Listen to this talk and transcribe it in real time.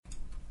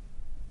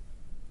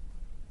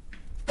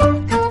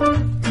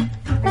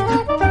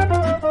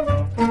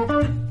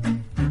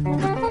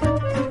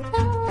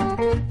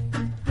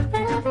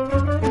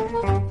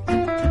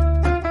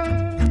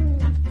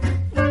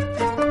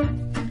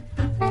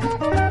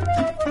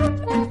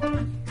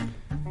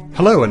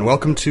Hello and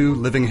welcome to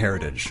Living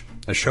Heritage,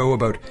 a show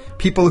about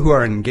people who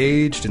are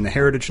engaged in the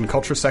heritage and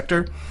culture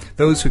sector,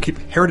 those who keep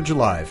heritage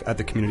alive at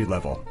the community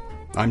level.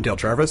 I'm Dale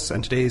Jarvis,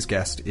 and today's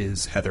guest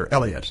is Heather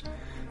Elliott.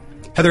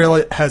 Heather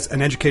Elliott has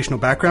an educational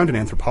background in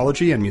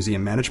anthropology and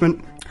museum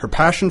management. Her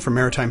passion for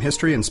maritime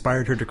history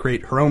inspired her to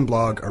create her own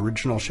blog,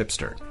 Original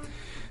Shipster.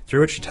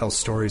 Through it, she tells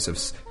stories of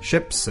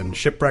ships and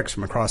shipwrecks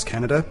from across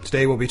Canada.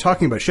 Today, we'll be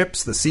talking about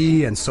ships, the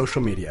sea, and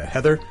social media.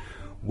 Heather,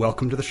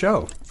 welcome to the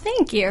show.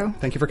 Thank you.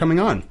 Thank you for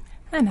coming on.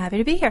 I'm happy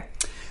to be here.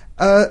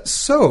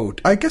 So,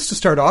 I guess to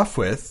start off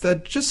with,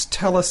 just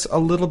tell us a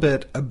little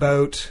bit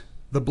about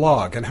the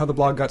blog and how the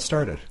blog got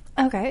started.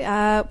 Okay.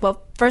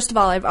 Well, first of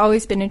all, I've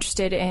always been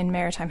interested in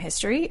maritime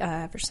history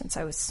ever since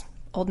I was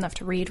old enough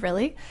to read,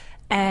 really.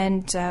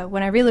 And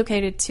when I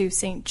relocated to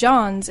St.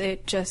 John's,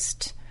 it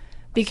just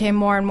became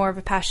more and more of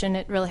a passion.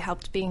 It really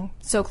helped being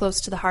so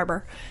close to the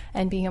harbor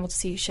and being able to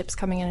see ships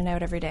coming in and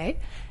out every day.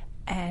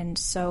 And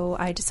so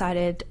I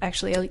decided,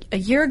 actually a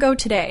year ago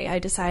today, I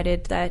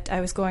decided that I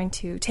was going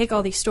to take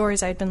all these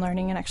stories I'd been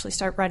learning and actually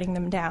start writing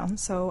them down.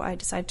 So I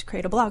decided to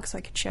create a blog so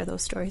I could share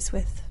those stories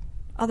with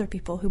other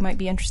people who might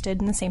be interested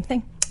in the same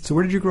thing. So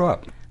where did you grow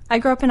up? I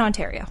grew up in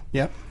Ontario.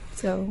 Yeah.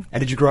 So. And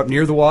did you grow up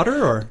near the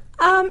water, or?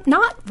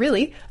 Not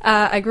really.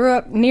 I grew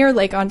up near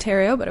Lake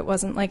Ontario, but it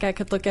wasn't like I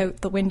could look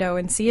out the window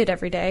and see it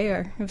every day,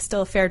 or it was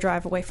still a fair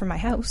drive away from my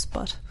house,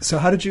 but. So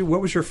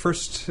what was your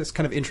first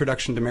kind of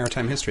introduction to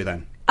maritime history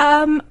then?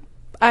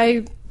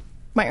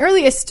 My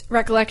earliest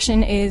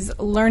recollection is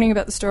learning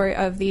about the story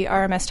of the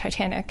RMS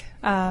Titanic,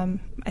 I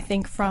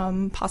think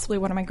from possibly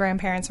one of my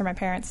grandparents or my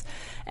parents,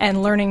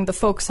 and learning the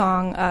folk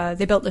song,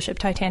 They Built the Ship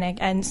Titanic,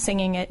 and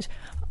singing it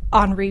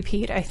on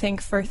repeat, I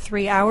think, for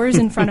 3 hours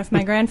in front of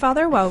my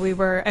grandfather while we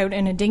were out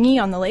in a dinghy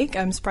on the lake.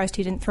 I'm surprised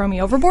he didn't throw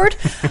me overboard.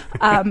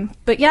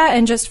 But yeah,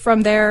 and just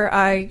from there,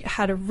 I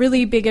had a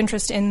really big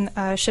interest in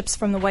ships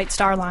from the White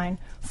Star Line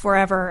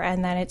forever,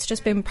 and then it's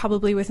just been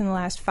probably within the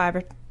last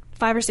 5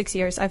 or 6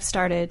 years I've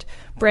started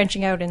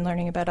branching out and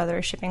learning about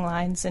other shipping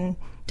lines and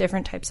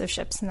different types of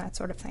ships and that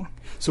sort of thing.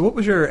 So what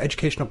was your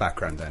educational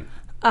background then?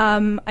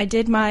 I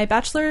did my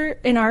Bachelor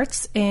in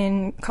Arts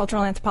in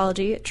Cultural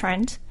Anthropology at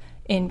Trent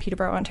in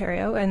Peterborough,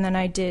 Ontario, and then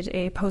I did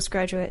a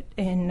postgraduate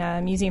in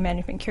museum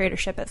management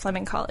curatorship at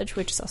Fleming College,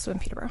 which is also in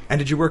Peterborough. And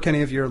did you work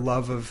any of your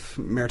love of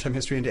maritime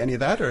history into any of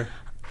that, or?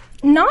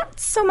 Not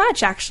so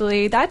much,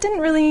 actually. That didn't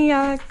really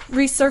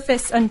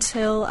resurface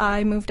until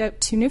I moved out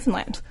to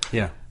Newfoundland.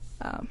 Yeah.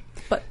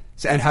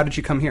 And how did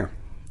you come here?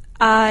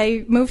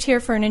 I moved here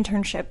for an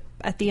internship.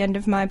 At the end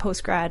of my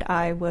postgrad,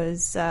 I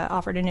was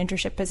offered an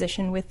internship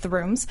position with the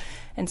Rooms,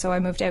 and so I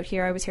moved out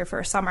here. I was here for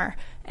a summer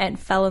and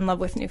fell in love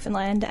with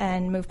Newfoundland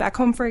and moved back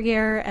home for a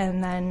year,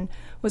 and then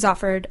was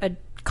offered a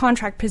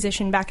contract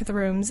position back at the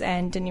Rooms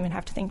and didn't even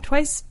have to think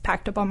twice,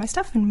 packed up all my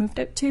stuff and moved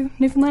out to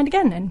Newfoundland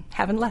again and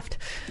haven't left.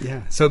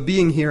 Yeah. So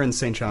being here in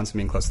St. John's and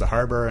being close to the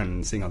harbor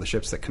and seeing all the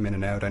ships that come in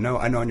and out, I know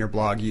on your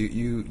blog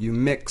you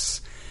mix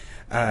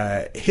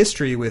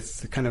history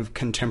with kind of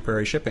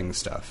contemporary shipping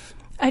stuff.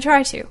 I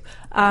try to.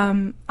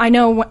 I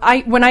know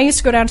when I used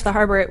to go down to the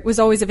harbor, it was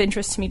always of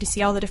interest to me to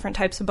see all the different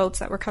types of boats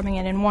that were coming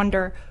in and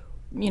wonder,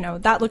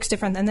 that looks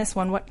different than this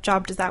one. What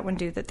job does that one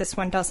do that this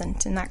one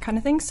doesn't, and that kind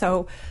of thing.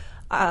 So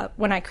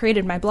when I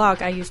created my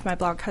blog, I used my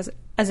blog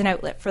as an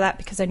outlet for that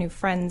because I knew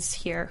friends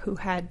here who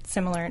had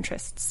similar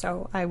interests.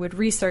 So I would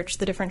research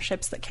the different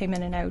ships that came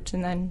in and out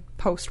and then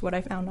post what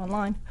I found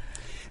online.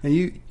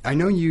 Now I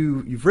know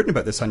you've written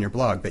about this on your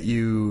blog, that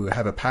you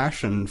have a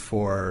passion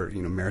for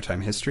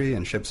maritime history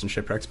and ships and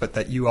shipwrecks, but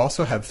that you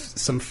also have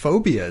some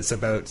phobias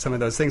about some of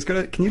those things.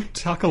 Can you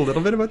talk a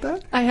little bit about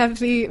that? I have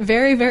the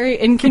very, very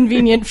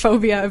inconvenient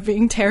phobia of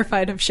being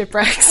terrified of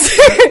shipwrecks.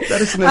 That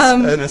is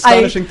an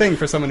astonishing thing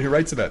for someone who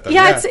writes about them.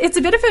 Yeah, it's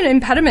a bit of an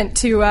impediment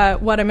to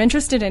what I'm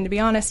interested in, to be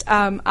honest.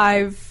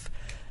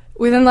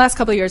 Within the last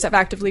couple of years, I've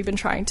actively been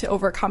trying to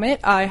overcome it.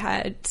 I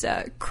had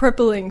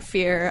crippling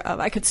fear of,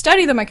 I could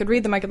study them, I could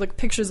read them, I could look at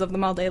pictures of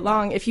them all day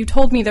long. If you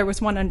told me there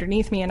was one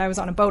underneath me and I was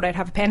on a boat, I'd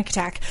have a panic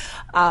attack,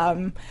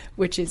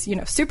 which is,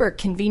 super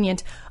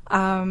convenient.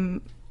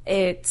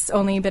 It's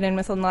only been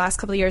within the last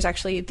couple of years,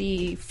 actually.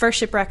 The first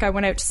shipwreck I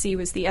went out to see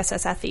was the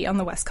SS Ethe on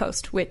the west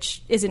coast,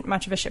 which isn't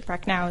much of a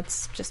shipwreck now.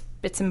 It's just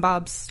bits and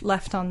bobs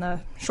left on the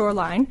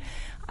shoreline.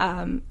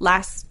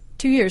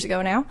 2 years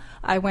ago now,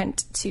 I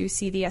went to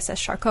see the SS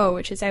Charcot,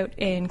 which is out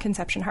in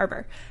Conception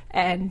Harbor,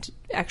 and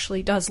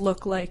actually does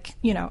look like,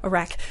 a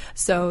wreck.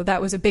 So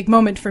that was a big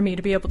moment for me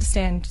to be able to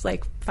stand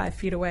like 5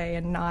 feet away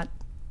and not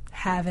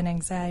have an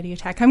anxiety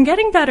attack. I'm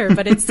getting better,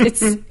 but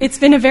it's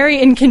been a very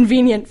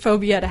inconvenient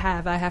phobia to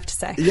have, I have to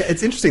say. Yeah,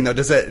 it's interesting though.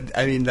 Does it?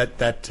 I mean,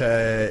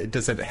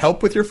 does it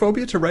help with your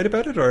phobia to write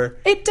about it, or?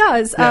 It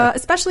does, yeah.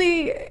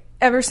 Especially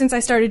ever since I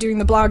started doing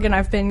the blog, and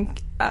I've been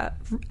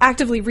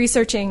actively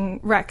researching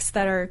wrecks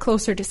that are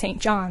closer to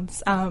St.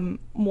 John's.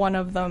 One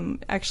of them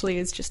actually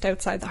is just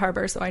outside the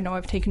harbor, so I know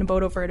I've taken a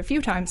boat over it a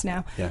few times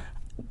now. Yeah.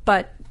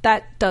 But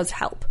that does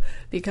help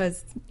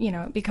because,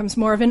 it becomes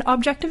more of an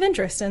object of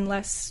interest and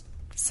less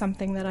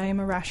something that I am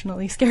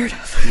irrationally scared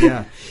of.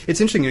 Yeah,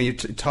 it's interesting. You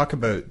talk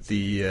about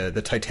the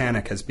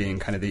Titanic as being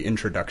kind of the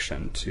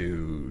introduction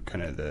to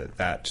kind of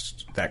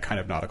that kind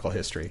of nautical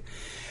history.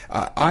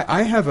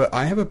 I have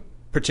a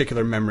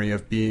particular memory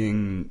of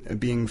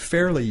being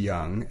fairly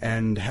young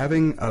and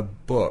having a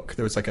book.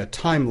 There was like a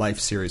Time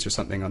Life series or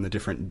something on the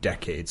different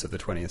decades of the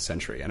 20th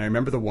century, and I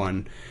remember the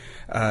one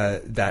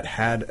that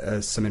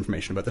had some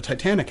information about the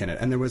Titanic in it,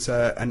 and there was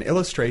an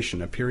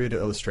illustration, a period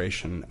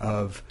illustration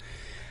of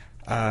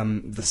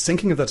the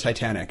sinking of the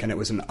Titanic, and it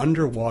was an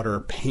underwater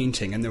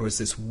painting, and there was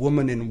this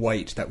woman in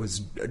white that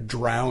was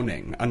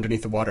drowning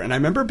underneath the water. And I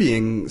remember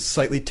being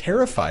slightly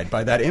terrified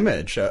by that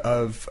image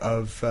of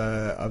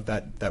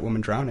that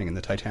woman drowning in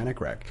the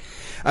Titanic wreck.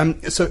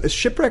 So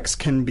shipwrecks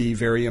can be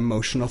very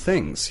emotional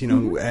things,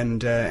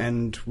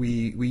 and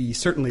we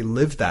certainly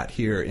live that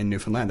here in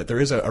Newfoundland, that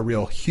there is a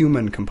real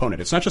human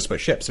component. It's not just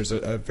about ships. There's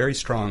a very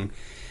strong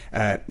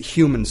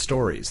human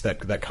stories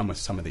that come with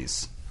some of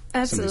these.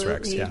 Absolutely. Some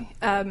of these wrecks,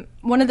 yeah.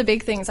 One of the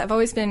big things, I've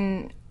always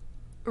been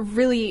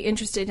really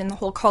interested in the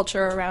whole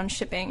culture around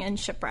shipping and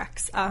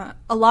shipwrecks. A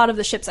lot of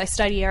the ships I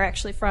study are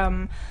actually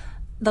from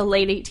the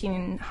late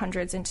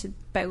 1800s into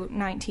about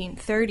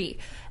 1930.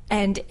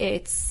 And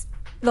it's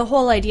the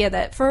whole idea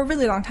that for a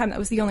really long time that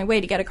was the only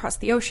way to get across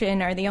the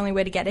ocean or the only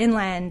way to get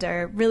inland,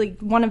 or really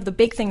one of the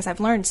big things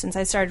I've learned since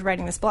I started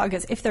writing this blog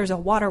is if there's a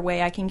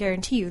waterway, I can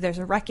guarantee you there's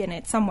a wreck in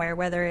it somewhere,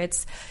 whether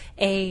it's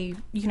a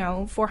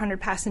 400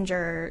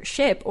 passenger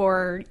ship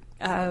or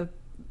a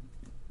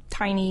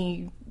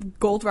tiny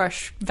gold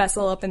rush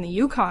vessel up in the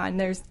Yukon.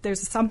 There's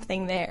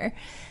something there.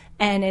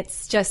 And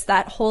it's just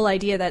that whole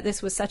idea that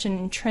this was such an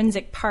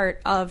intrinsic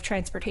part of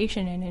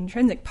transportation, an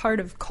intrinsic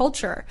part of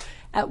culture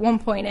at one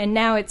point, and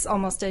now it's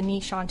almost a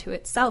niche unto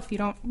itself. You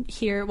don't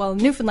hear, well, in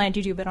Newfoundland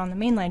you do, but on the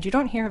mainland you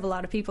don't hear of a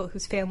lot of people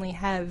whose family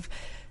have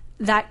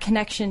that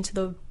connection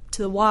to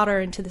the water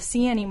and to the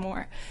sea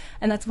anymore.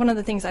 And that's one of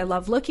the things I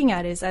love looking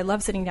at is I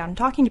love sitting down and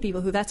talking to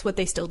people who that's what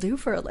they still do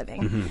for a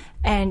living. Mm-hmm.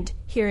 And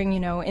hearing,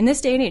 in this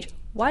day and age,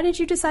 why did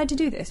you decide to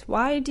do this?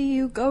 Why do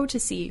you go to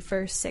sea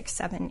for 6,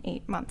 7,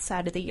 8 months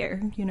out of the year?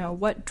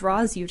 What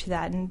draws you to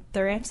that? And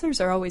their answers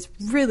are always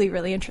really,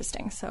 really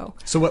interesting. So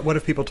what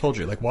have people told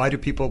you? Like, why are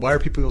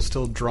people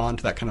still drawn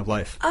to that kind of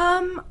life?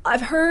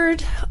 I've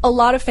heard a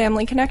lot of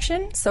family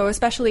connection. So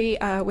especially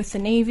with the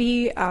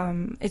Navy,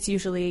 it's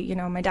usually,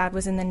 my dad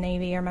was in the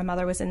Navy or my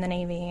mother was in the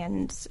Navy,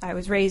 and I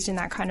was raised in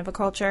that kind of a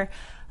culture.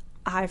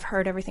 I've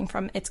heard everything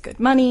from it's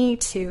good money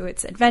to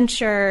it's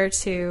adventure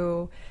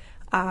to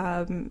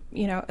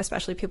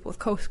especially people with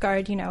Coast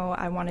Guard,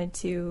 I wanted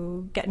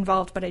to get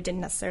involved, but I didn't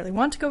necessarily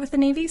want to go with the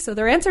Navy. So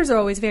their answers are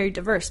always very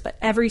diverse, but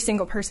every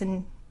single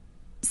person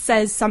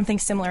says something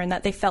similar in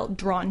that they felt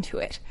drawn to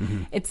it.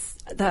 Mm-hmm. It's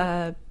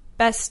the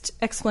best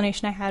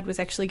explanation I had was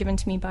actually given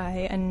to me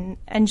by an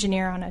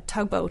engineer on a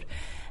tugboat.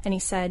 And he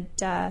said,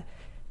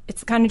 it's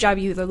the kind of job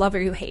you either love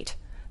or you hate.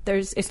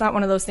 It's not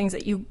one of those things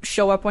that you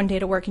show up one day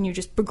to work and you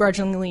just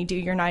begrudgingly do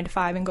your 9 to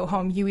 5 and go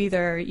home. You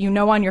either,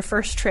 on your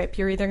first trip,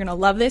 you're either going to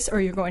love this or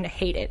you're going to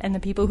hate it. And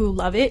the people who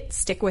love it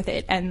stick with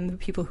it, and the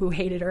people who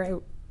hate it are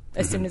out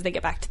as soon as they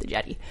get back to the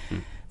jetty.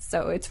 Mm-hmm.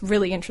 So it's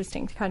really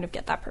interesting to kind of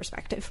get that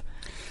perspective.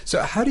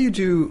 So how do you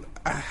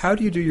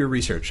do your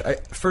research?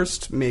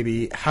 First,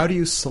 maybe, how do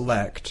you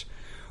select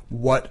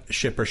what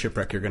ship or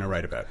shipwreck you're going to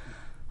write about?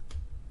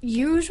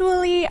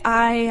 Usually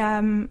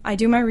I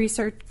do my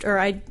research, or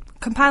I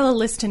compile a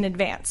list in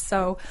advance.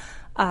 So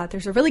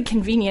there's a really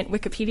convenient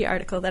Wikipedia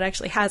article that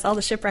actually has all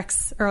the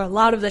shipwrecks, or a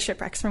lot of the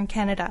shipwrecks from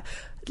Canada,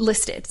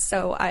 listed.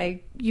 So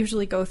I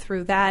usually go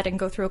through that and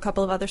go through a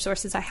couple of other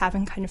sources I have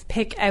and kind of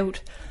pick out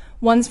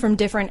ones from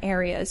different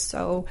areas.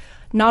 So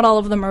not all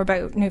of them are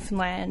about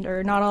Newfoundland,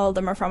 or not all of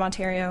them are from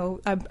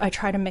Ontario. I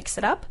try to mix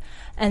it up,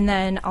 and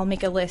then I'll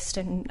make a list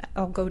and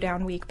I'll go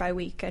down week by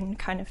week and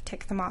kind of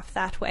tick them off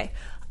that way.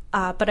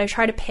 But I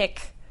try to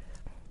pick...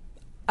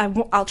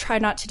 I'll try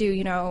not to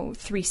do,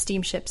 3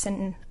 steamships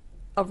in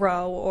a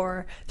row,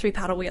 or 3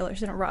 paddle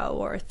wheelers in a row,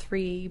 or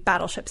 3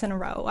 battleships in a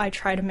row. I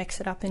try to mix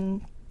it up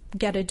and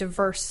get a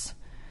diverse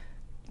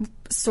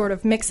sort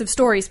of mix of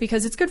stories,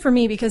 because it's good for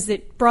me, because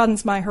it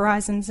broadens my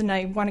horizons, and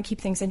I want to keep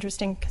things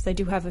interesting, because I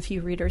do have a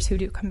few readers who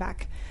do come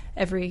back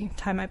every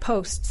time I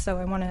post, so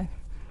I want to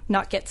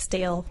not get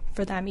stale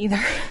for them either.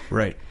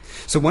 Right.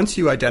 So once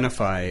you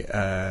identify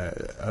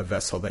a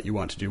vessel that you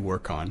want to do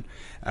work on,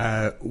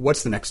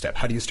 what's the next step?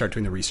 How do you start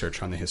doing the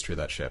research on the history of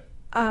that ship?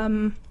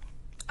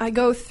 I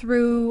go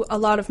through a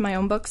lot of my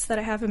own books that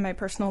I have in my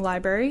personal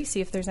library,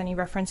 see if there's any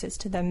references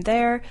to them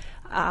there.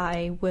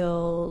 I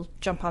will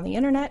jump on the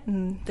internet.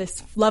 In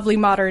this lovely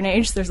modern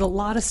age, there's a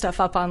lot of stuff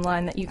up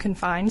online that you can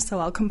find, so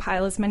I'll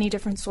compile as many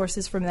different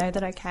sources from there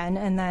that I can,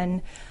 and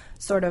then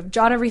sort of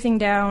jot everything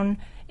down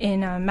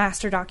in a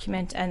master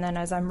document, and then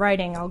as I'm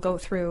writing, I'll go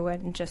through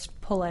and just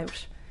pull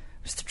out,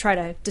 just to try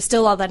to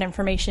distill all that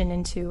information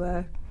into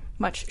a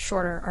much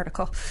shorter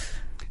article.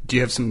 Do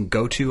you have some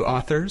go-to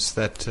authors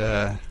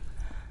that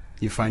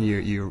You find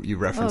you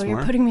reference more?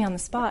 You're putting me on the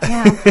spot.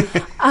 Yeah.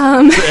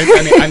 I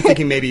mean, I'm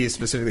thinking maybe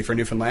specifically for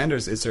Newfoundland.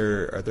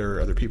 Are there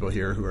other people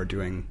here who are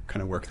doing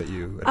kind of work that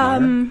you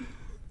admire?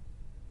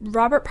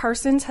 Robert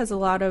Parsons has a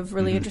lot of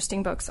really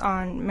interesting books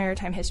on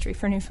maritime history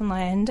for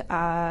Newfoundland.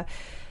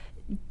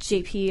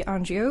 J.P.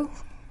 Angio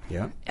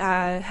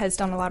has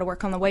done a lot of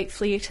work on the White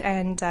Fleet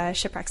and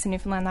shipwrecks in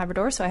Newfoundland,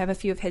 Labrador, so I have a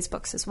few of his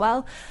books as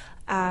well.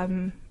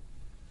 And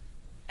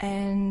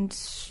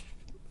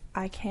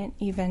I can't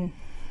even...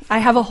 I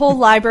have a whole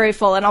library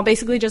full, and I'll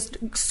basically just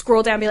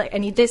scroll down and be like, I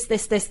need this,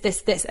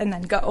 and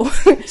then go.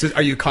 So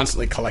are you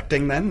constantly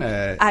collecting then?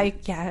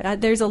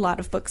 There's a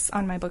lot of books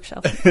on my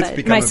bookshelf,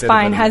 but my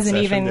spine hasn't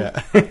even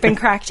been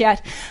cracked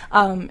yet.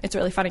 It's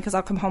really funny because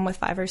I'll come home with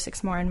 5 or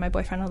 6 more, and my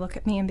boyfriend will look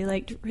at me and be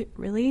like,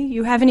 really?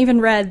 You haven't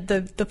even read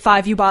the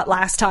 5 you bought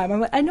last time. I'm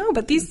like, I know,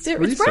 but it's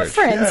reference.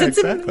 Yeah,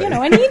 exactly.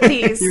 I need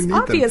these, need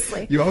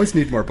obviously. Them. You always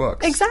need more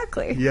books.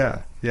 Exactly.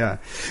 Yeah. Yeah,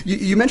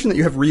 you mentioned that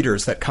you have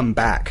readers that come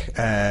back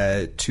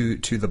to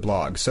the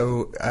blog.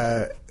 So,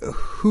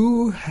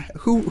 who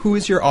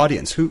is your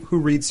audience? Who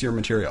reads your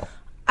material?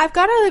 I've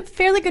got a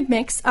fairly good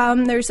mix.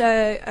 There's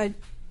a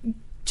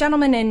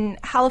gentleman in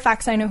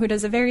Halifax I know who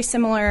does a very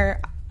similar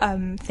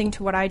thing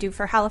to what I do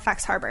for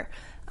Halifax Harbour,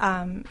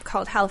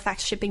 called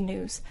Halifax Shipping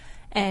News.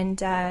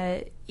 And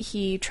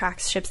he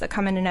tracks ships that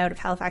come in and out of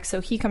Halifax,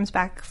 so he comes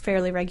back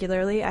fairly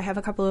regularly. I have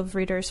a couple of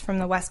readers from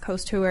the West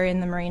Coast who are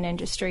in the marine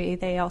industry.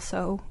 They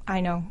also,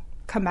 I know,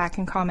 come back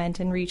and comment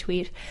and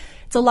retweet.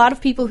 It's a lot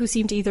of people who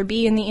seem to either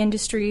be in the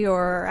industry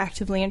or are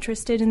actively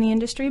interested in the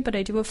industry, but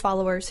I do have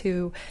followers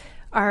who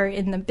are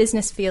in the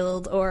business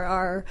field or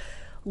are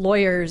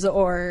lawyers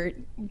or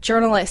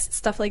journalists,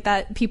 stuff like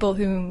that, people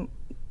who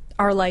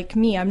are like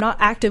me. I'm not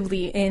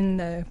actively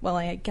in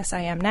I guess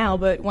I am now,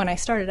 but when I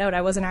started out,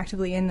 I wasn't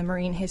actively in the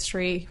marine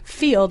history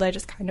field. I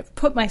just kind of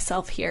put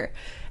myself here.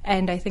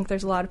 And I think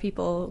there's a lot of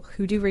people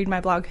who do read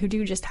my blog who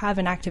do just have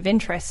an active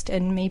interest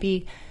and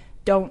maybe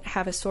don't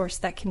have a source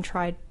that can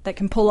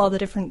pull all the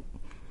different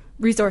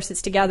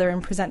resources together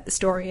and present the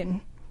story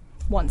in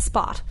one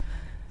spot.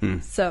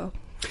 So...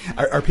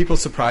 Are people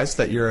surprised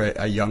that you're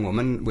a young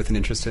woman with an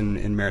interest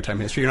in maritime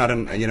history? You're not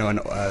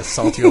a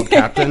salty old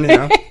captain, you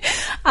know?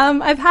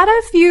 I've had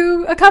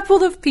a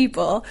couple of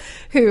people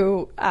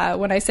who,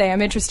 when I say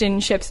I'm interested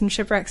in ships and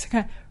shipwrecks, are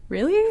kind of,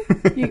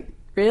 really?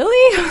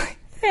 Really?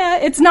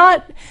 Yeah,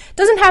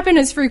 doesn't happen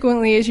as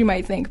frequently as you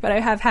might think, but I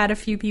have had a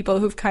few people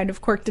who've kind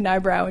of quirked an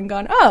eyebrow and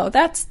gone, oh,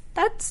 that's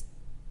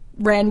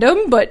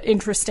random, but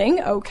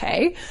interesting,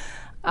 okay.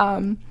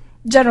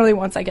 Generally,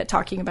 once I get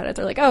talking about it,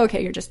 they're like, oh,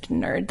 okay, you're just a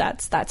nerd.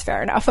 That's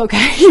fair enough.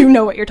 Okay, you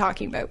know what you're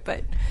talking about.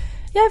 But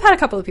yeah, I've had a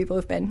couple of people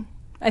who've been,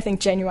 I think,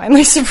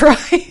 genuinely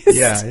surprised.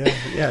 Yeah.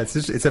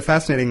 It's a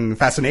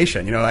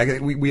fascination. You know,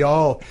 we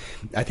all,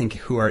 I think,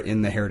 who are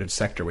in the heritage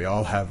sector, we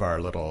all have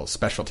our little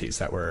specialties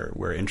that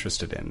we're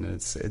interested in.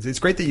 It's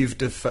great that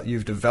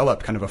you've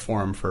developed kind of a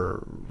forum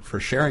for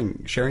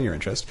sharing your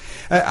interest.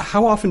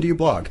 How often do you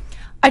blog?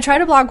 I try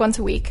to blog once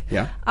a week.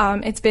 Yeah.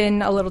 It's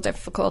been a little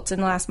difficult in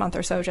the last month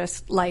or so.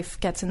 Just life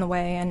gets in the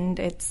way, and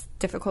it's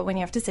difficult when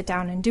you have to sit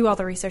down and do all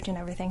the research and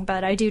everything.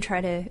 But I do try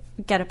to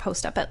get a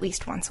post up at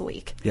least once a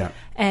week. Yeah.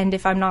 And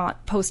if I'm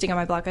not posting on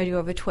my blog, I do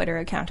have a Twitter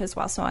account as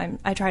well. So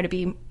I try to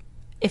be...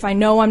 If I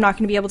know I'm not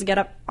going to be able to get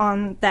up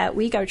on that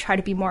week, I would try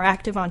to be more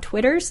active on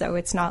Twitter, so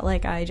it's not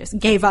like I just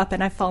gave up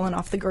and I've fallen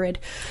off the grid.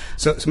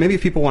 So maybe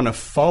if people want to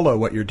follow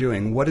what you're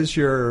doing, what is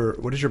your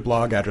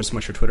blog address and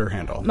what's your Twitter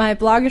handle? My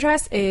blog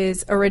address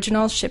is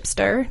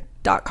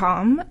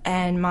originalshipster.com,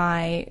 and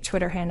my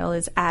Twitter handle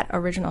is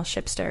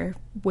 @originalshipster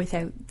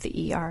without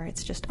the ER.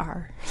 It's just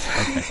R.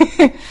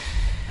 Okay.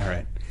 All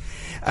right.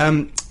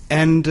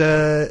 And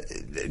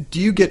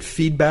do you get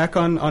feedback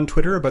on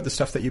Twitter about the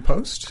stuff that you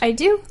post? I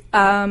do.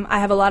 I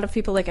have a lot of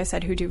people, like I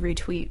said, who do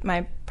retweet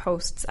my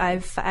posts.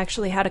 I've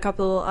actually had a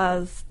couple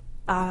of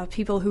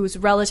people whose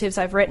relatives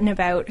I've written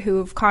about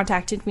who've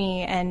contacted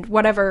me, and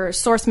whatever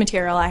source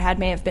material I had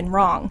may have been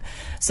wrong.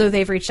 So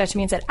they've reached out to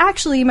me and said,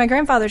 actually, my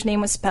grandfather's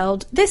name was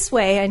spelled this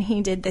way, and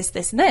he did this,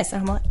 this, and this.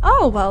 And I'm like,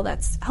 oh, well,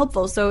 that's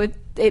helpful. So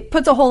it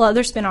puts a whole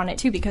other spin on it,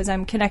 too, because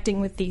I'm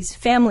connecting with these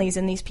families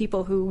and these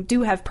people who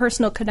do have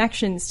personal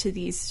connections to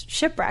these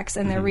shipwrecks,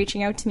 and they're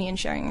reaching out to me and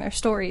sharing their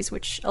stories,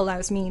 which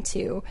allows me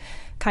to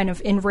kind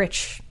of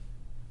enrich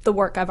the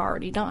work I've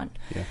already done.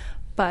 Yeah.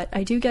 But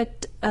I do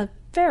get a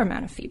fair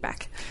amount of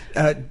feedback.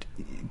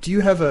 Do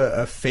you have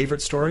a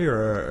favorite story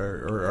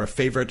or a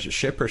favorite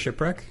ship or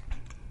shipwreck?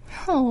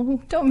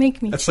 Oh, don't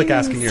make me That's choose. Like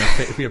asking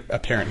a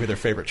parent who their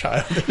favorite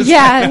child is.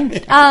 Yeah.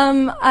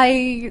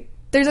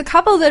 There's a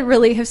couple that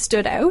really have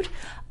stood out.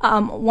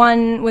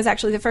 One was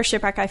actually the first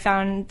shipwreck I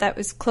found that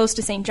was close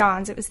to St.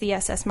 John's. It was the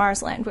SS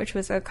Marsland, which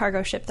was a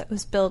cargo ship that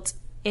was built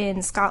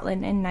in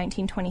Scotland in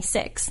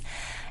 1926.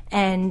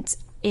 And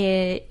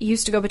it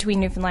used to go between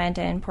Newfoundland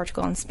and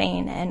Portugal and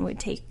Spain and would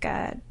take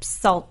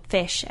salt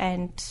fish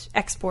and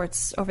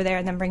exports over there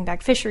and then bring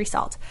back fishery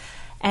salt.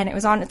 And it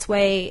was on its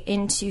way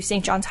into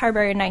St. John's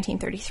Harbour in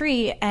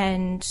 1933,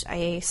 and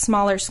a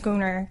smaller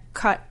schooner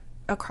cut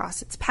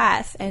across its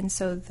path, and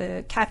so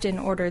the captain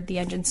ordered the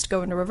engines to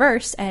go into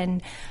reverse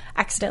and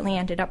accidentally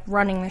ended up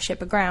running the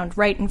ship aground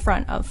right in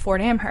front of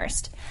Fort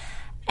Amherst.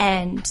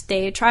 And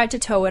they tried to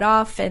tow it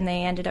off, and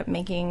they ended up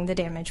making the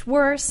damage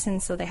worse,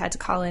 and so they had to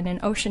call in an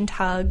ocean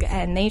tug,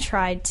 and they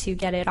tried to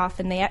get it off,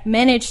 and they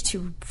managed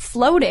to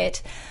float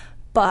it.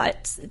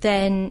 But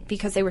then,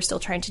 because they were still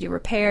trying to do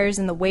repairs,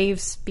 and the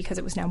waves, because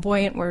it was now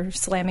buoyant, were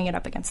slamming it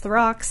up against the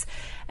rocks,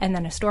 and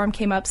then a storm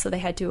came up, so they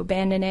had to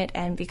abandon it,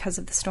 and because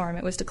of the storm,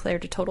 it was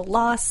declared a total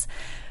loss.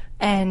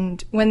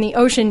 And when the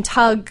ocean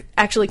tug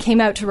actually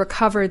came out to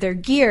recover their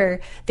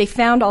gear, they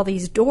found all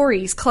these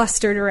dories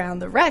clustered around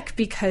the wreck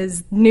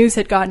because news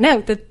had gotten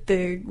out that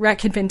the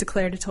wreck had been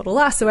declared a total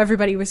loss, so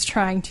everybody was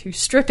trying to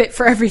strip it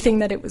for everything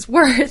that it was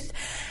worth.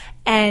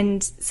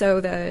 And so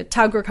the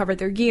tug recovered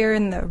their gear,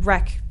 and the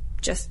wreck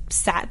just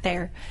sat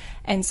there.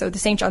 And so the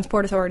St. John's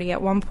Port Authority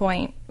at one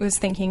point was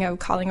thinking of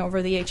calling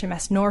over the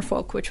HMS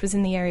Norfolk, which was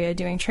in the area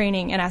doing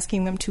training, and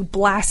asking them to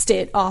blast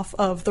it off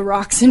of the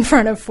rocks in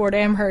front of Fort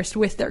Amherst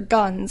with their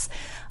guns.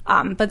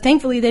 But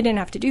thankfully they didn't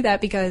have to do that,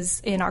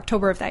 because in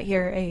October of that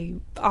year, a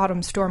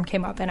autumn storm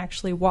came up and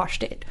actually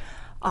washed it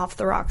off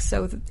the rocks.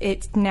 So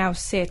it now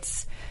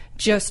sits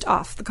just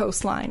off the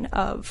coastline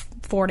of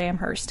Fort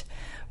Amherst,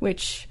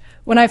 which...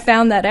 When I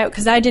found that out,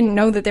 because I didn't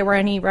know that there were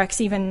any wrecks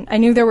even... I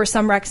knew there were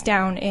some wrecks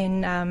down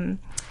in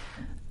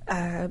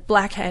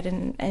Blackhead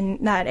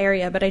and that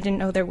area, but I didn't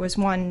know there was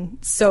one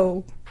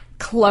so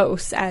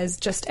close as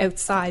just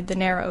outside the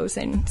Narrows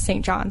in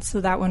St. John's.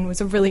 So that one was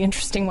a really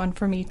interesting one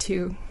for me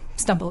to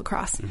stumble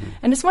across. Mm-hmm.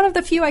 And it's one of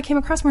the few I came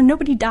across where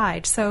nobody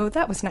died, so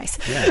that was nice.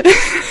 Yeah,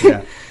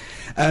 yeah.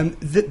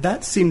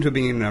 That seemed to have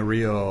been a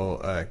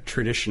real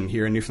tradition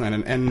here in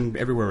Newfoundland and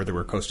everywhere where there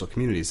were coastal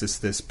communities.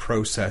 This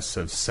process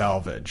of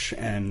salvage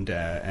and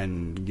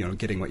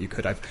getting what you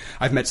could.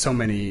 I've met so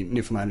many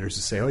Newfoundlanders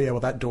who say, "Oh yeah, well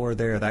that door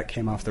there that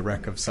came off the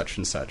wreck of such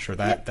and such," or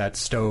that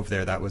stove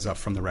there that was up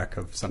from the wreck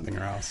of something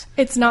or else.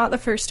 It's not the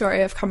first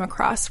story I've come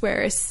across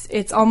where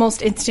it's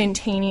almost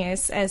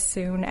instantaneous. As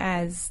soon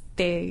as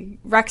the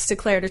wreck's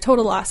declared a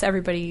total loss,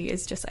 everybody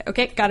is just like,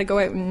 "Okay, got to go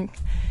out and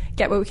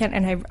get what we can."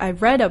 And I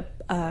read a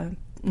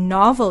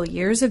novel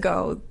years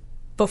ago,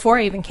 before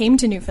I even came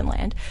to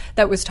Newfoundland,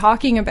 that was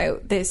talking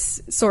about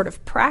this sort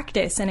of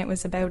practice, and it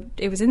was in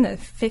the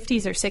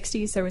 50s or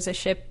 60s. There was a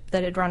ship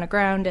that had run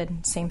aground,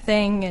 and same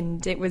thing,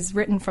 and it was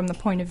written from the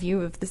point of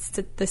view of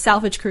the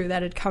salvage crew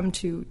that had come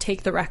to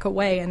take the wreck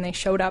away, and they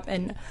showed up,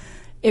 and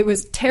it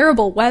was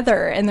terrible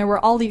weather, and there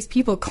were all these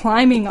people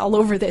climbing all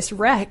over this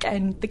wreck,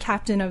 and the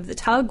captain of the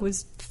tug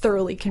was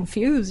thoroughly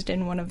confused,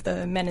 and one of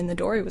the men in the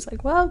dory was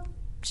like, "Well,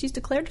 she's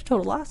declared a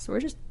total loss, so we're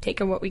just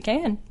taking what we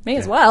can. May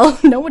as well.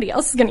 Nobody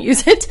else is going to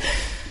use it."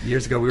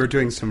 Years ago, we were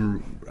doing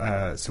some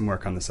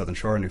work on the southern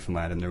shore of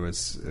Newfoundland, and there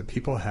was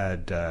people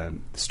had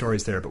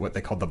stories there about what they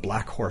called the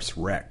Black Horse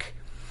Wreck,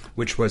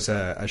 which was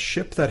a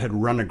ship that had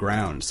run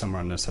aground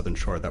somewhere on the southern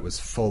shore that was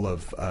full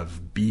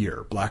of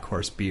beer, Black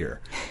Horse beer.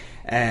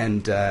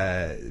 And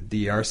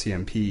the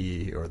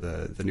RCMP, or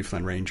the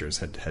Newfoundland Rangers,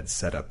 had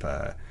set up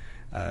a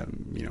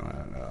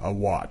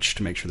watch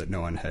to make sure that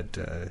no one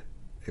had...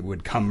 it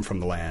would come from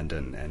the land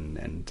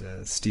and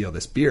steal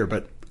this beer,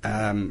 but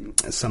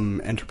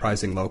some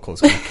enterprising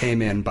locals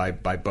came in by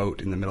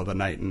boat in the middle of the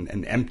night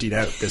and emptied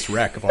out this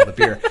wreck of all the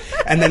beer,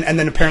 and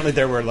then apparently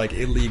there were like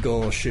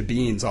illegal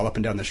shebeens all up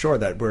and down the shore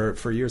that were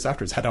for years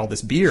afterwards had all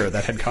this beer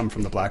that had come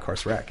from the Black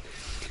Horse Wreck.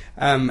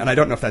 And I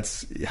don't know if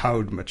that's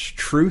how much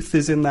truth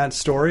is in that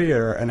story,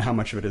 and how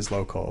much of it is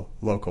local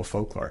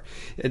folklore.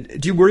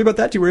 Do you worry about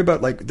that? Do you worry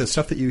about like the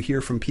stuff that you hear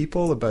from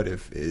people about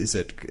is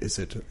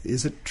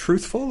it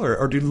truthful,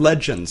 or do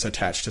legends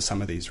attach to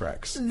some of these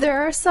wrecks?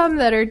 There are some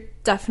that are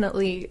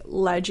definitely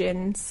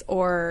legends,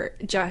 or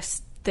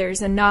just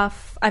there's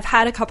enough. I've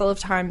had a couple of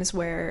times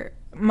where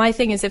my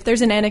thing is, if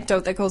there's an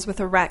anecdote that goes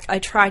with a wreck, I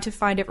try to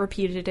find it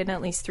repeated in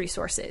at least 3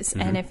 sources.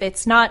 Mm-hmm. And if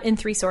it's not in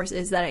 3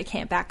 sources that I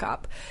can't back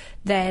up,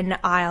 then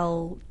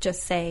I'll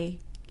just say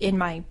in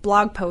my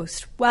blog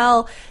post,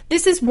 well,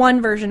 this is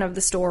one version of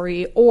the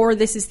story, or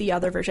this is the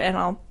other version, and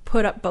I'll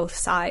put up both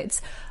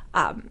sides.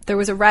 There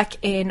was a wreck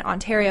in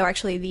Ontario,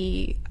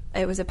 actually,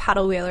 it was a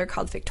paddle whaler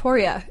called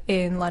Victoria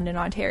in London,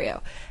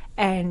 Ontario,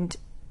 and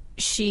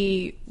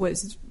she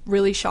was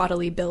really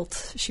shoddily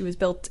built. She was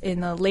built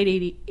in the late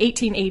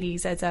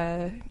 1880s as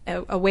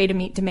a way to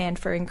meet demand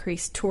for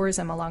increased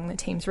tourism along the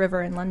Thames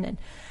River in London.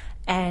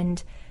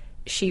 And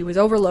she was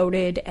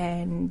overloaded,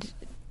 and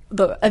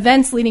the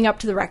events leading up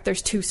to the wreck,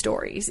 there's 2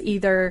 stories.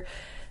 Either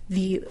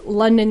the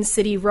London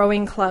City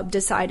Rowing Club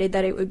decided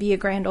that it would be a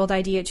grand old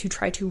idea to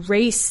try to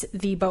race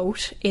the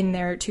boat in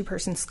their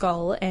 2-person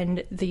scull,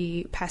 and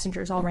the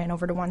passengers all ran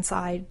over to one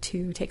side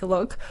to take a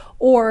look.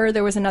 Or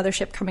there was another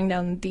ship coming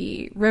down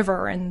the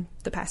river, and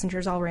the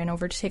passengers all ran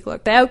over to take a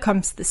look. The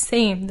outcome's the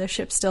same. The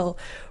ship still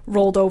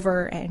rolled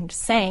over and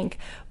sank,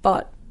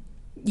 but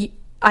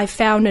I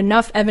found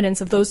enough evidence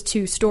of those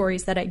 2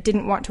 stories that I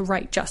didn't want to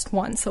write just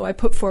one, so I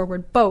put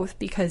forward both,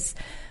 because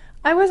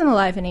I wasn't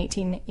alive in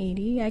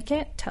 1880. I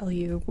can't tell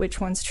you which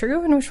one's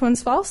true and which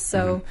one's false.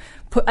 So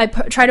I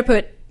try to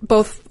put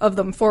both of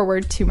them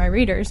forward to my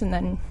readers and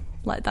then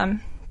let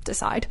them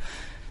decide.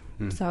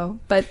 So,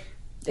 but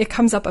it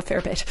comes up a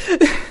fair bit.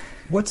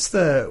 What's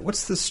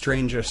the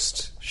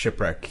strangest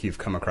shipwreck you've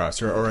come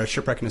across, or a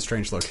shipwreck in a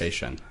strange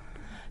location?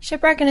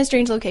 Shipwreck in a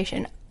strange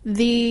location.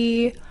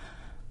 The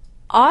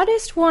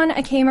oddest one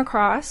I came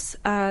across,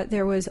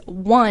 there was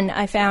one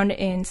I found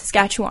in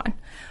Saskatchewan,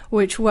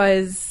 which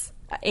was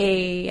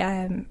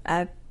a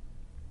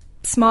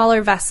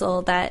smaller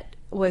vessel that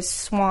was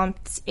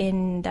swamped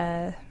in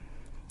a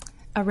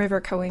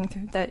river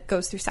that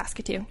goes through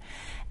Saskatoon.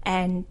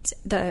 And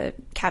the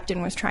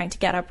captain was trying to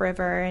get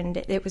upriver, and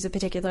it was a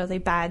particularly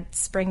bad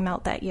spring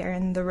melt that year,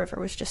 and the river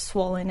was just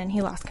swollen, and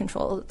he lost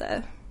control of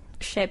the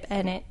ship,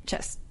 and it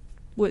just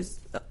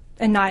was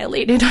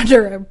annihilated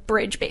under a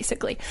bridge,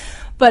 basically.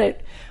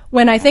 But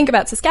when I think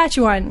about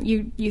Saskatchewan,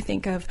 you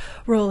think of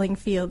rolling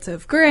fields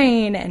of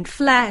grain and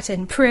flat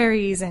and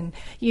prairies, and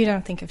you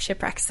don't think of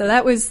shipwrecks. So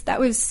that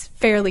was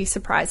fairly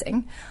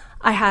surprising.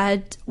 I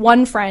had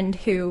one friend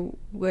who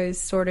was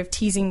sort of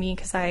teasing me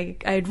because I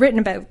had written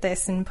about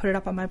this and put it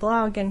up on my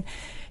blog, and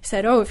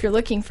said, oh, if you're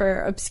looking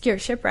for obscure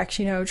shipwrecks,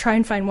 try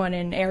and find one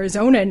in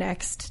Arizona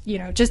next,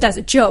 just as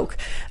a joke.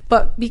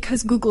 But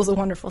because Google's a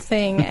wonderful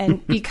thing,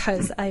 and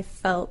because I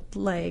felt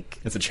like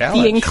it's a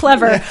challenge. Being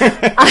clever,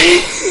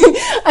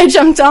 I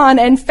jumped on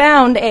and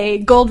found a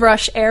Gold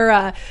Rush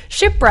era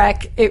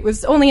shipwreck. It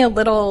was only a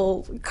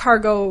little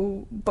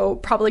cargo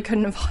boat, probably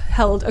couldn't have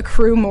held a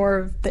crew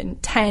more than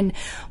 10,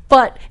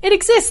 but it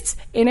exists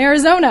in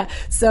Arizona.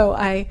 So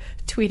I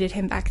tweeted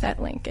him back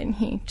that link, and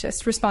he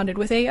just responded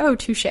with oh,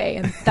 touche,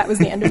 and that was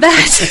the end of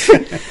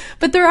that.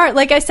 But there are,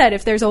 like I said,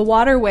 if there's a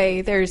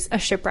waterway, there's a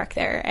shipwreck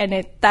there,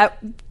 and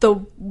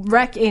the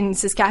wreck in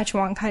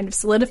Saskatchewan kind of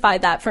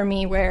solidified that for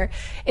me, where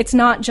it's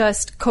not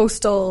just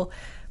coastal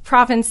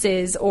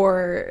provinces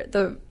or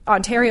the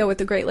Ontario with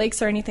the Great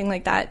Lakes or anything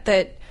like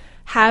that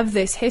have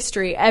this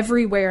history.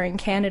 Everywhere in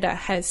Canada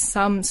has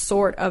some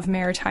sort of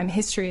maritime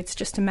history. It's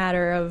just a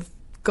matter of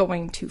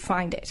going to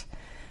find it.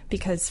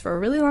 Because for a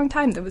really long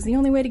time, that was the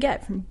only way to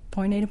get from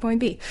point A to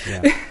point B.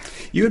 Yeah.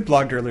 You had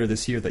blogged earlier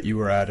this year that you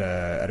were at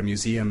a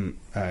museum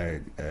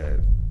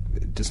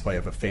display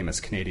of a famous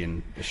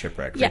Canadian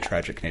shipwreck, very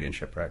tragic Canadian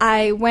shipwreck.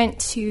 I went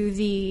to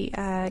the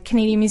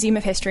Canadian Museum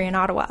of History in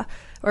Ottawa,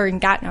 or in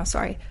Gatineau,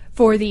 sorry,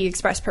 for the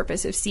express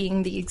purpose of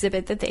seeing the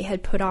exhibit that they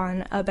had put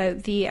on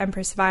about the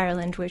Empress of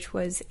Ireland, which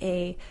was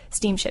a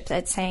steamship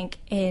that sank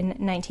in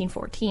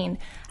 1914,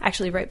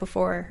 actually right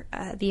before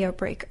the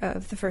outbreak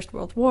of the First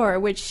World War,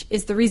 which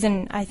is the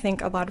reason I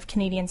think a lot of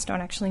Canadians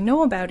don't actually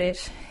know about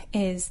it,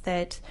 is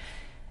that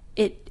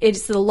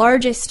it's the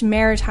largest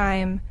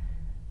maritime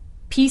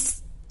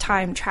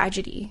peacetime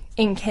tragedy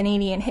in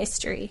Canadian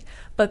history,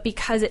 but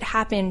because it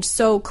happened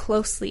so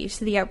closely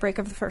to the outbreak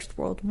of the First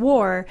World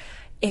War,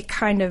 it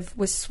kind of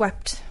was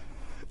swept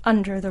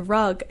under the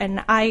rug.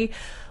 And I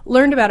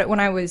learned about it when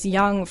I was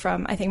young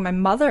from, I think my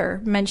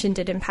mother mentioned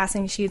it in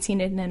passing. She had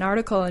seen it in an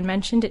article and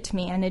mentioned it to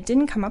me, and it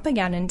didn't come up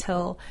again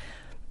until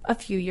a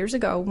few years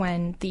ago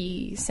when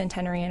the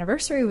centenary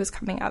anniversary was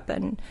coming up.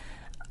 And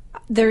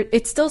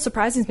it still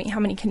surprises me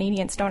how many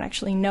Canadians don't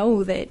actually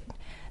know that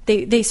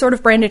they sort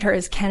of branded her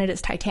as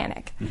Canada's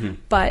Titanic. Mm-hmm.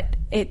 But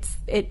it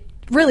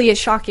really is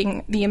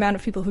shocking the amount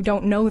of people who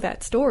don't know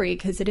that story,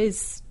 because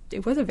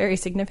it was a very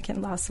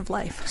significant loss of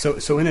life.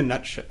 So in a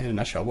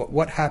nutshell,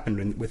 what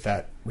happened with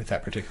that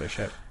particular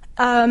ship?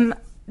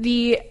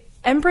 The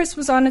Empress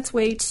was on its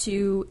way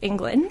to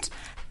England,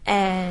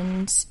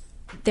 and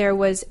there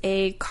was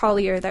a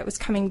collier that was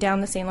coming down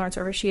the St. Lawrence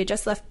River. She had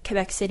just left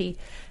Quebec City,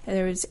 and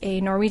there was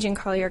a Norwegian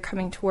collier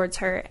coming towards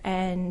her,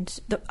 and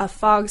a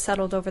fog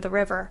settled over the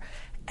river,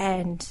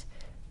 and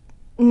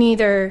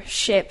neither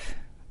ship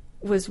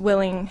was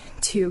willing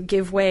to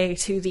give way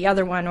to the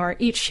other one, or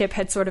each ship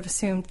had sort of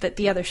assumed that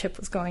the other ship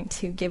was going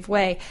to give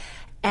way,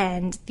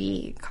 and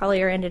the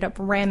collier ended up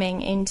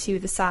ramming into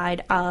the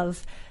side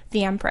of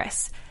the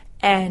Empress.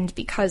 And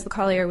because the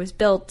collier was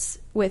built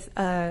with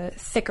a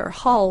thicker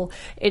hull,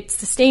 it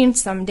sustained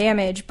some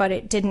damage, but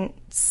it didn't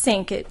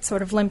sink. It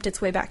sort of limped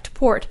its way back to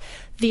port.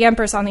 The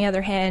Empress, on the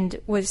other hand,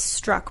 was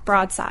struck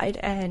broadside,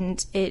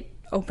 and it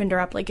opened her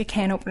up like a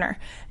can opener,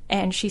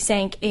 and she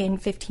sank in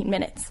 15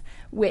 minutes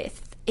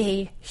with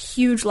a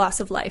huge loss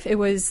of life. It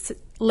was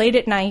late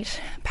at night.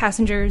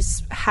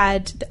 Passengers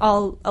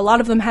a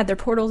lot of them had their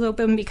portals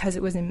open because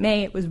it was in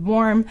May, it was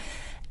warm,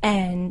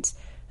 and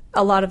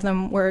a lot of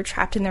them were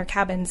trapped in their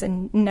cabins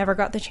and never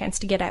got the chance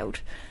to get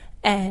out.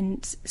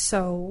 And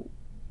so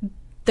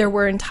there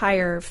were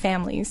entire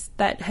families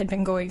that had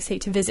been going, say,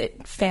 to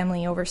visit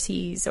family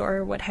overseas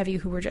or what have you,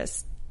 who were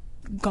just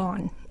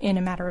gone in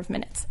a matter of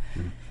minutes.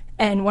 Mm.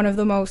 And one of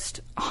the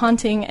most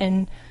haunting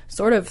and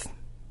sort of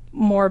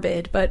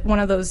morbid, but one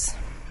of those,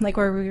 like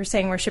where we were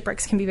saying, where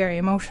shipwrecks can be very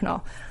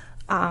emotional.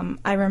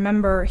 I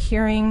remember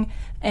hearing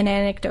an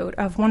anecdote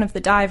of one of the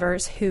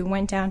divers who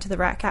went down to the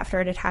wreck after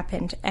it had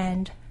happened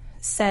and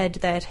said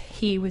that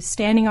he was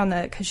standing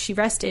because she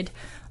rested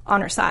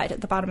on her side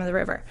at the bottom of the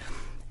river,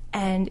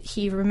 and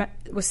he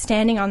was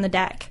standing on the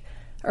deck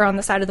or on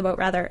the side of the boat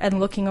rather, and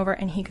looking over,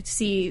 and he could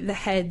see the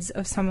heads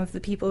of some of the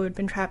people who had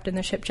been trapped in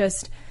the ship.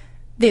 Just,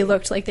 they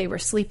looked like they were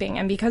sleeping,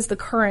 and because the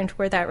current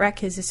where that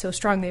wreck is so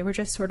strong, they were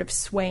just sort of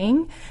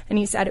swaying. And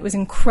he said it was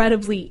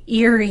incredibly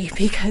eerie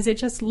because it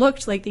just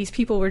looked like these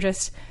people were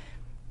just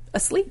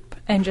asleep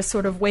and just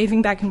sort of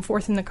waving back and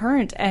forth in the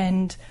current.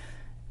 And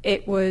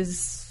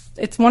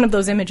it's one of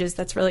those images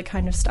that's really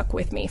kind of stuck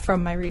with me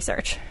from my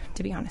research,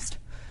 to be honest.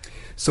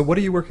 So what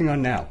are you working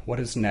on now? What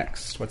is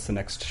next? What's the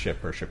next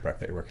ship or shipwreck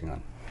that you're working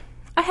on?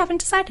 I haven't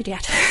decided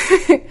yet.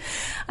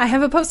 I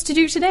have a post to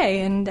do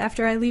today, and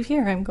after I leave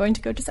here, I'm going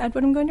to go decide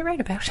what I'm going to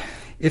write about.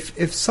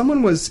 If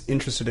someone was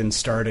interested in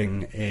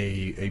starting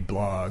a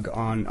blog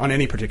on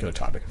any particular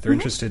topic, if they're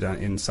interested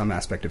in some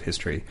aspect of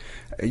history,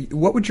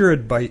 what would your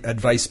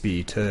advice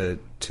be to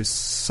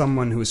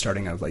someone who is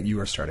starting out, like you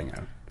are starting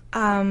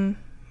out?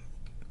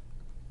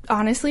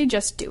 Honestly,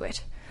 just do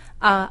it.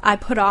 I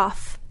put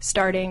off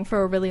starting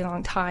for a really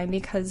long time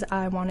because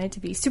I wanted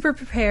to be super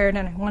prepared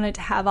and I wanted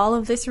to have all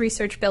of this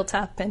research built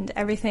up and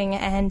everything,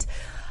 and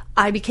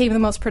I became the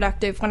most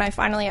productive when I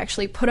finally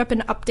actually put up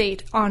an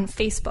update on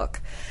Facebook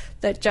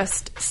that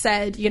just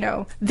said,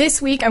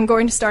 this week I'm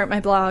going to start my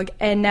blog,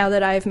 and now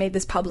that I've made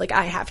this public,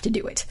 I have to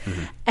do it.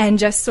 And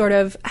just sort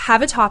of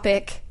have a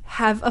topic,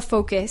 have a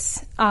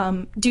focus,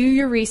 do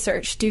your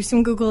research, do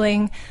some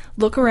Googling,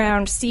 look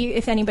around, see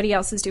if anybody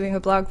else is doing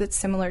a blog that's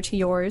similar to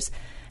yours.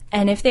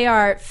 And if they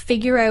are,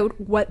 figure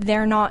out what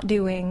they're not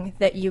doing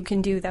that you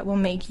can do that will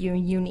make you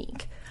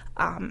unique.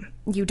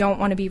 You don't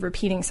want to be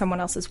repeating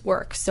someone else's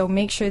work, so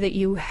make sure that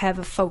you have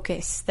a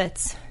focus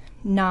that's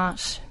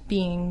not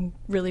being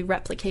really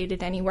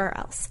replicated anywhere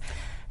else.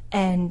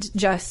 And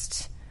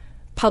just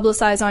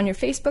publicize on your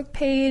Facebook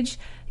page.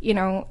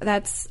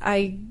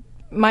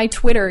 My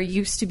Twitter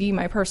used to be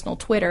my personal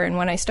Twitter, and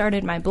when I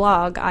started my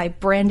blog, I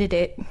rebranded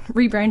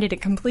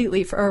it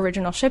completely for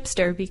Original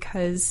Shipster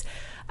because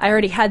I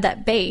already had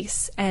that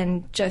base,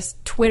 and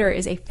just Twitter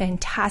is a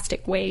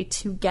fantastic way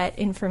to get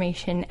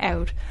information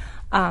out.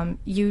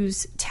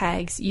 Use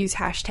tags, use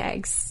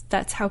hashtags.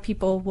 That's how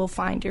people will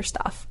find your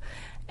stuff,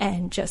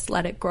 and just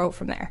let it grow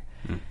from there.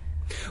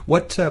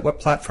 What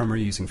platform are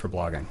you using for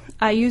blogging?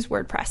 I use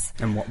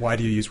WordPress. And why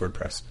do you use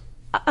WordPress?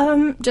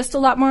 Just a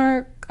lot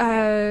more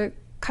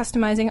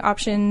customizing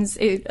options.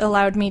 It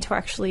allowed me to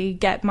actually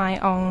get my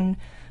own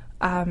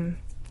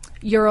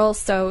URL,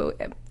 so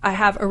I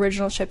have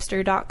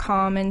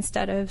originalshipster.com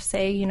instead of,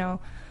 say,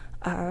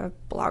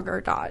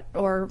 blogger.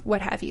 Or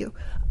what have you.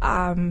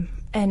 And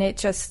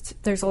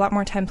there's a lot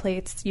more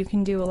templates. You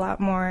can do a lot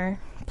more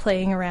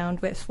playing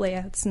around with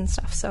layouts and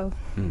stuff, so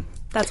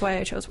that's why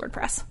I chose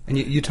WordPress. And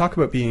you talk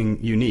about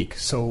being unique,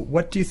 so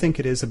what do you think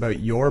it is about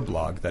your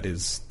blog that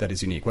is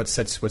unique? What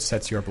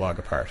sets your blog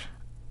apart?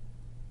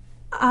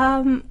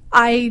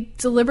 I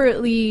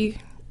deliberately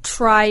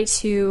try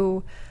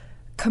to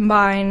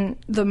combine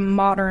the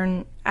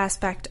modern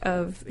aspect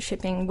of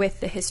shipping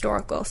with the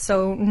historical.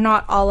 So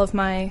not all of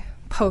my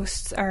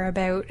posts are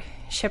about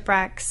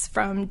shipwrecks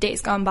from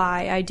days gone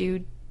by. I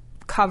do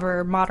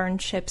cover modern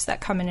ships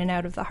that come in and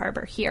out of the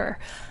harbor here.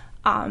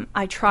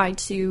 I try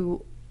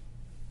to,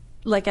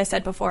 like I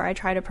said before, I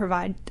try to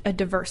provide a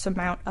diverse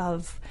amount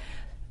of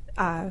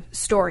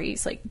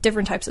stories, like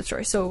different types of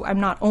stories. So I'm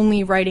not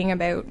only writing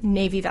about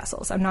Navy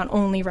vessels, I'm not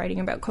only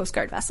writing about Coast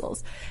Guard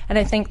vessels. And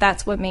I think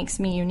that's what makes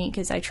me unique,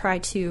 is I try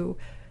to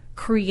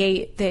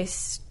create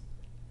this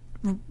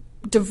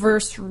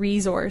diverse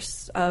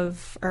resource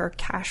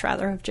cache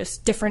of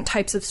just different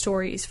types of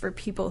stories for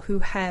people who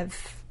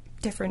have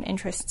different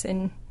interests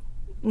in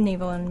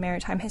naval and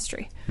maritime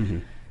history.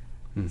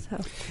 So.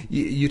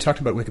 You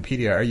talked about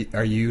Wikipedia.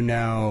 Are you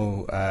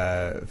now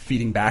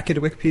feeding back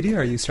into Wikipedia?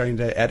 Are you starting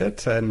to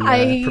edit and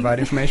provide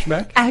information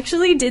back? I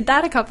actually did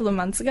that a couple of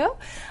months ago.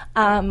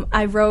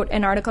 I wrote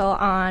an article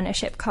on a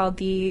ship called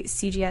the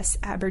CGS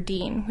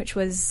Aberdeen, which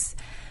was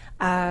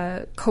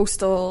a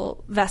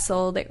coastal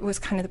vessel that was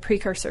kind of the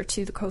precursor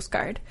to the Coast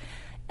Guard.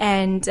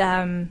 And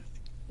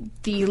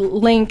the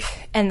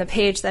link and the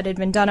page that had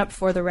been done up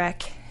for the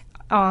wreck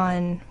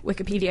on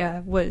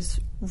Wikipedia was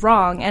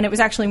wrong, and it was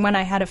actually when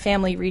I had a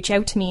family reach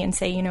out to me and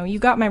say, you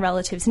got my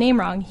relative's name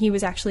wrong. He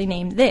was actually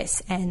named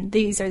this, and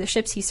these are the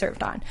ships he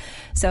served on.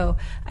 So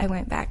I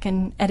went back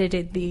and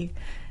edited the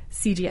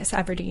CGS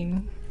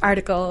Aberdeen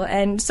article,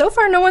 and so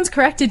far no one's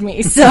corrected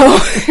me, so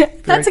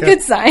that's a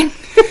good sign.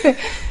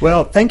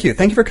 Well, thank you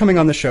for coming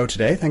on the show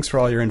today. Thanks for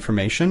all your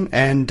information.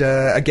 And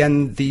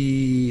again,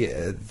 the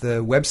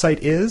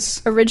website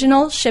is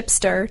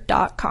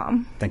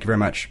originalshipster.com. Thank you very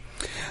much.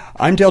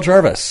 I'm Dale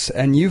Jarvis,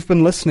 and you've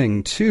been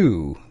listening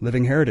to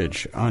Living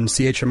Heritage on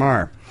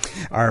CHMR.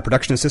 Our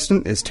production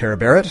assistant is Tara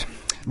Barrett.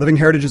 Living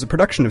Heritage is a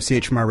production of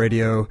CHMR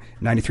Radio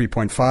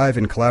 93.5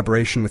 in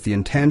collaboration with the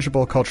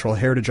Intangible Cultural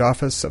Heritage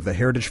Office of the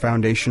Heritage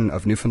Foundation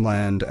of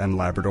Newfoundland and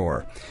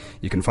Labrador.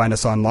 You can find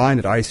us online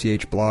at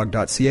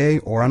ichblog.ca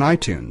or on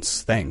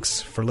iTunes.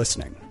 Thanks for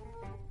listening.